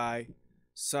against by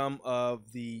some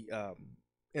of the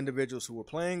individuals who were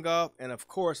playing golf, and of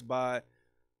course by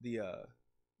the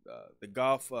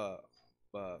golf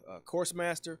course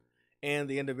master and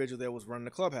the individual that was running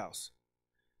the clubhouse.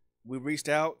 We reached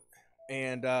out,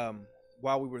 and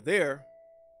while we were there,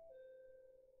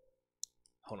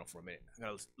 hold on for a minute. I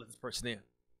gotta let this person in.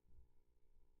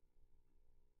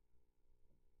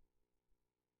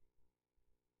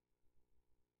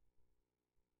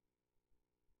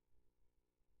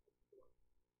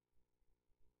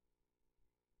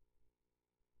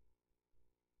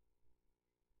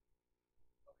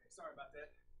 Sorry about that.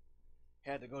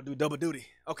 Had to go do double duty.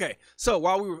 Okay, so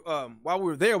while we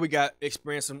were there, we got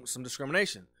experienced some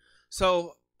discrimination.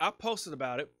 So I posted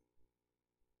about it.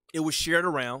 It was shared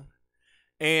around,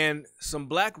 and some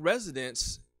black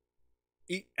residents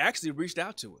actually reached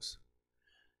out to us.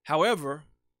 However,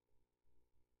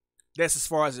 that's as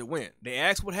far as it went. They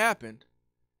asked what happened,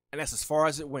 and that's as far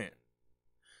as it went.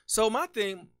 So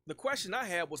the question I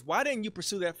had was, why didn't you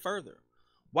pursue that further?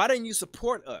 Why didn't you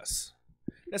support us?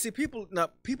 Now, see, people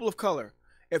of color,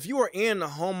 if you are in a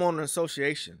homeowner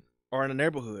association or in a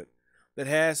neighborhood that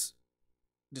has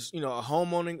just, a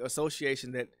homeowning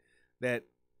association that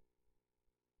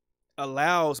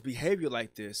allows behavior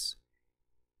like this,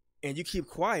 and you keep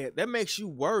quiet, that makes you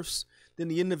worse than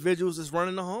the individuals that's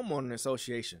running the homeowner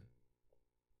association.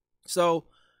 So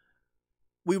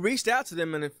we reached out to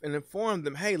them and informed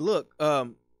them, hey, look,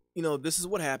 this is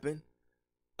what happened.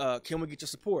 Can we get your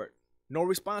support? No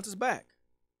responses back.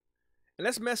 And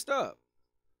that's messed up.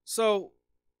 So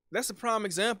that's a prime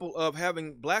example of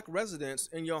having black residents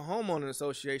in your homeowner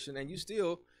association, and you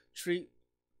still treat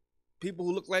people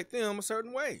who look like them a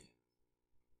certain way.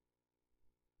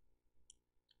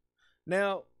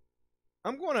 Now,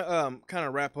 I'm going to kind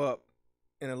of wrap up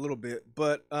in a little bit,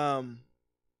 but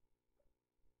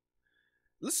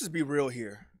let's just be real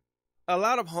here. A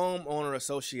lot of homeowner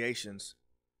associations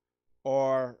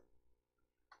are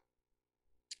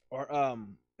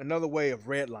another way of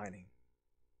redlining,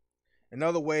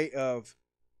 another way of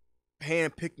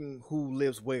handpicking who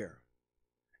lives where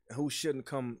and who shouldn't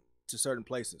come to certain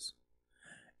places.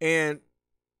 And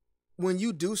when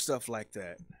you do stuff like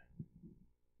that,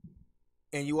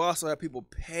 and you also have people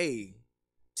pay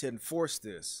to enforce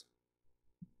this,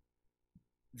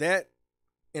 that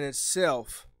in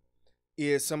itself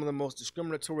is some of the most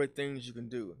discriminatory things you can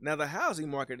do. Now, the housing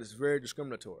market is very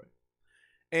discriminatory.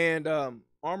 And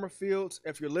Armor Fields,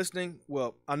 if you're listening,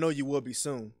 well, I know you will be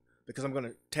soon because I'm going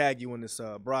to tag you in this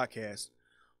broadcast.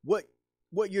 What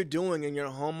you're doing in your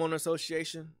homeowner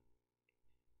association,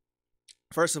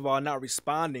 first of all, not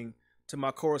responding to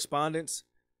my correspondence,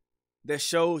 that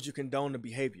shows you condone the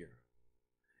behavior.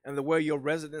 And the way your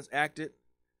residents acted,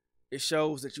 it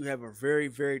shows that you have a very,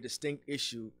 very distinct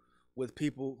issue with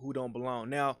people who don't belong.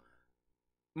 Now,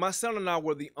 my son and I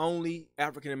were the only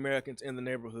African Americans in the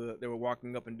neighborhood that were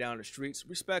walking up and down the streets,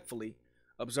 respectfully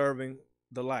observing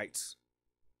the lights.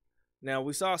 Now,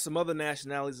 we saw some other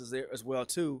nationalities there as well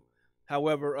too.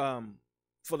 However,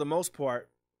 for the most part,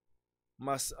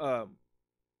 I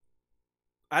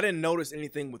didn't notice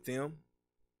anything with them.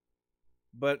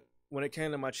 But when it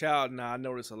came to my child and I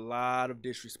noticed a lot of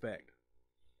disrespect.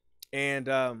 And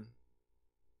I'm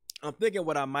thinking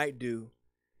what I might do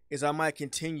is I might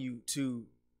continue to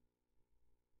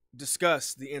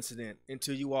discuss the incident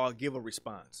until you all give a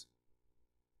response.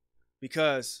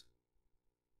 Because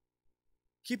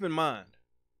keep in mind,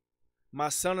 my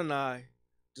son and I,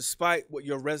 despite what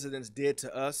your residents did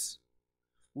to us,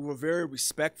 we were very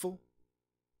respectful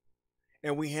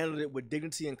and we handled it with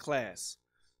dignity and class.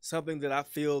 Something that I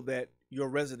feel that your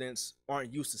residents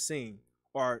aren't used to seeing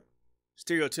or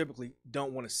stereotypically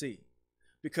don't want to see.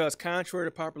 Because contrary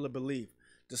to popular belief,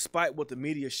 despite what the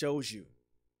media shows you,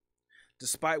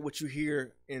 despite what you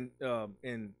hear in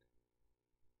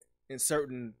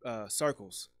certain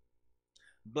circles,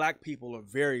 black people are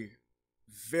very,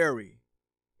 very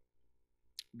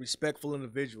respectful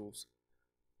individuals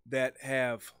that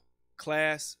have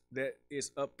class that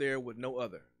is up there with no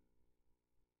other.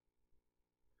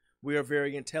 We are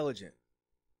very intelligent.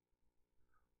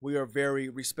 We are very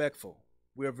respectful.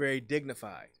 We are very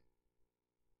dignified.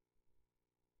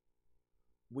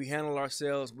 We handle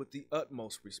ourselves with the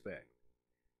utmost respect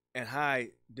and high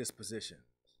disposition.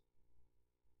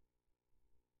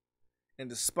 And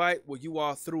despite what you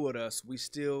all threw at us, we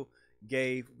still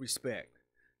gave respect.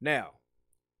 Now,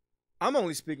 I'm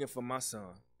only speaking for my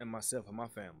son and myself and my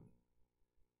family.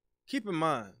 Keep in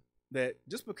mind that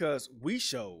just because we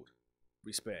showed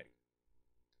respect,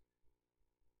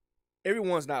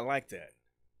 everyone's not like that.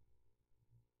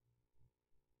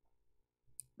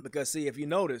 Because see, if you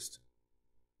noticed,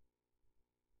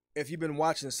 if you've been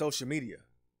watching social media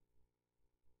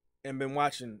and been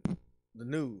watching the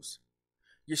news,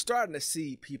 you're starting to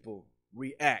see people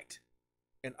react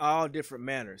in all different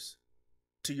manners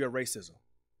to your racism.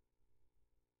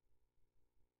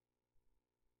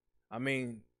 I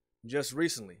mean, just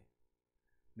recently,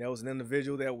 there was an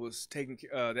individual that was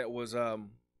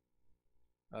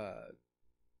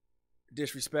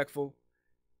disrespectful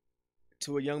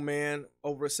to a young man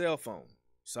over a cell phone.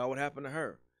 Saw what happened to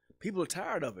her. People are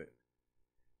tired of it.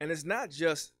 And it's not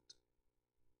just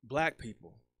black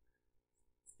people.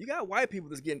 You got white people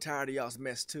that's getting tired of y'all's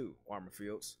mess too, Armor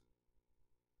Fields.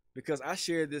 Because I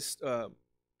shared this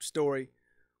story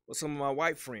with some of my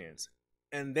white friends,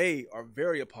 and they are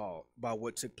very appalled by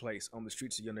what took place on the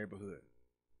streets of your neighborhood.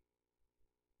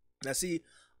 Now see,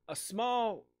 a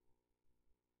small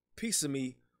piece of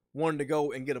me wanted to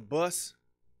go and get a bus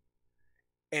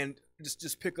and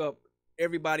just pick up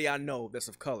everybody I know that's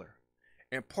of color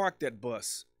and park that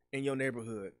bus in your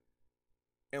neighborhood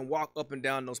and walk up and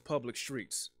down those public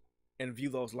streets and view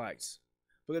those lights.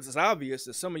 Because it's obvious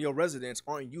that some of your residents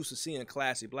aren't used to seeing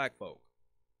classy black folk,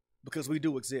 because we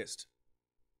do exist.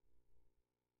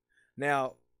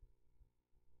 Now,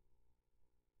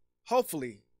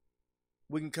 hopefully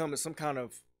we can come to some kind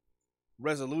of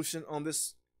resolution on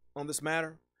this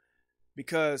matter,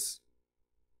 because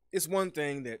it's one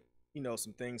thing that, you know,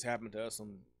 some things happened to us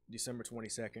on December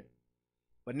 22nd,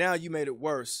 but now you made it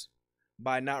worse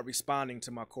by not responding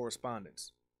to my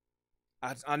correspondence.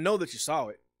 I know that you saw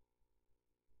it,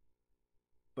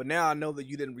 but now I know that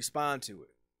you didn't respond to it.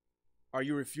 Are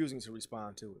you refusing to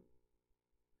respond to it?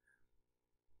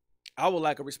 I would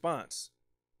like a response.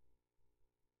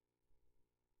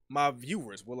 My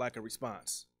viewers would like a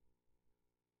response.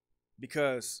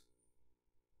 Because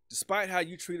despite how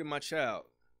you treated my child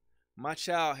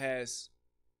has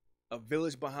a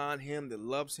village behind him that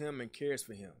loves him and cares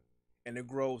for him, and it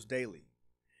grows daily.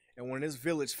 And when this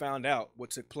village found out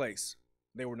what took place,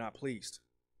 they were not pleased.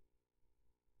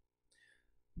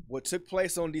 What took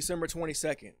place on December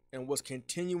 22nd and what's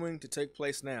continuing to take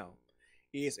place now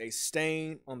is a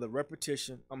stain on the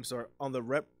reputation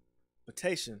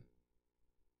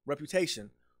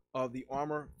of the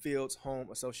Armor Fields Home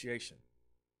Association.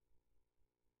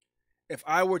 If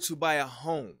I were to buy a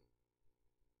home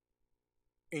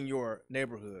in your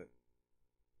neighborhood,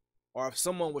 or if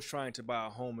someone was trying to buy a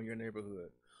home in your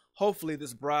neighborhood, hopefully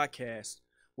this broadcast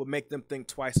would make them think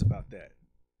twice about that.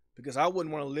 Because I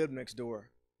wouldn't want to live next door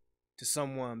to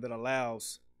someone that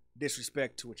allows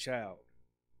disrespect to a child.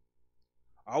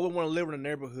 I would want to live in a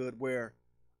neighborhood where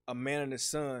a man and his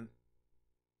son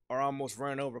are almost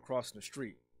run over crossing the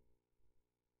street.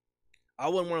 I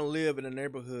wouldn't want to live in a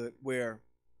neighborhood where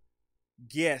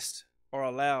guests are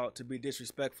allowed to be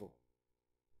disrespectful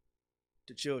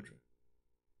to children.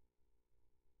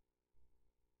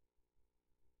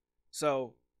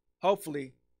 So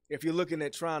hopefully, if you're looking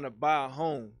at trying to buy a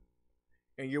home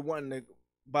and you're wanting to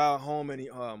buy a home in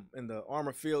the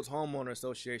Armor Fields Homeowner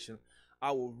Association,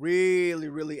 I will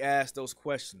really ask those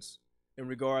questions in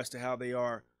regards to how they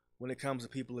are when it comes to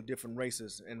people of different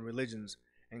races and religions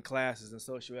and classes and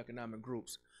socioeconomic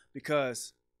groups,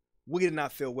 because we did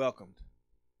not feel welcomed.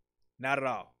 Not at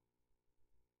all.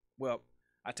 Well,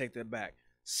 I take that back.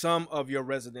 Some of your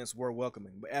residents were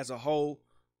welcoming, but as a whole,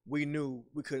 we knew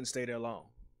we couldn't stay there long.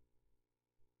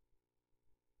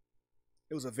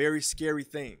 It was a very scary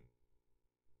thing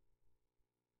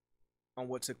on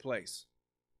what took place.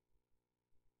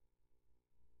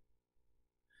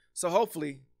 So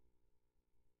hopefully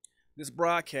this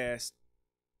broadcast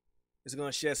is going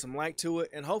to shed some light to it,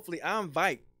 and hopefully I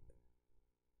invite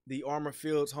the Armor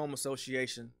Fields Home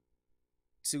Association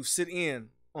to sit in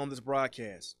on this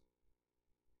broadcast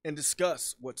and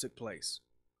discuss what took place,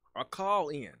 or call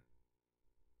in.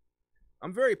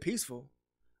 I'm very peaceful.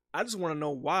 I just want to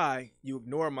know why you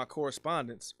ignored my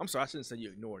correspondence. I'm sorry, I shouldn't say you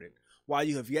ignored it. Why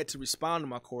you have yet to respond to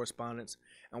my correspondence,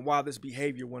 and why this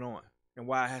behavior went on, and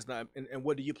why it has not, and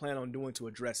what do you plan on doing to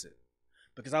address it?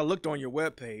 Because I looked on your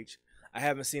webpage, I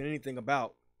haven't seen anything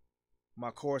about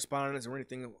my correspondence or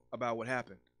anything about what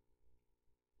happened.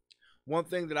 One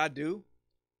thing that I do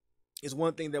is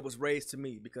one thing that was raised to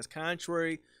me, because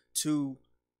contrary to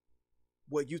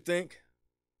what you think,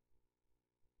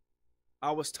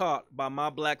 I was taught by my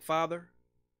black father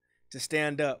to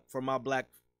stand up for my black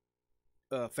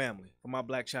family, for my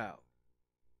black child,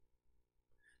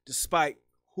 despite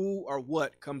who or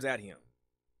what comes at him.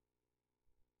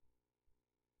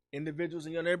 Individuals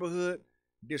in your neighborhood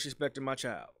disrespected my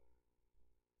child,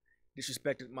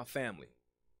 disrespected my family,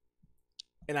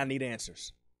 and I need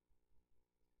answers.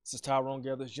 This is Tyrone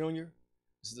Gethers Jr.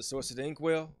 This is the source of the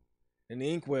Inkwell, and the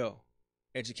Inkwell,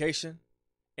 education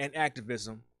and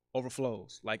activism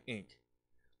overflows like ink.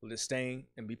 Let it stain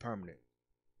and be permanent.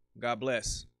 God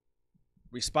bless.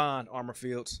 Respond, Armor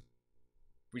Fields.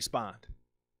 Respond.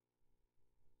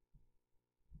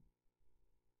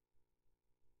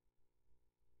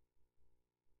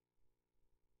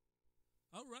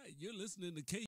 All right, you're listening to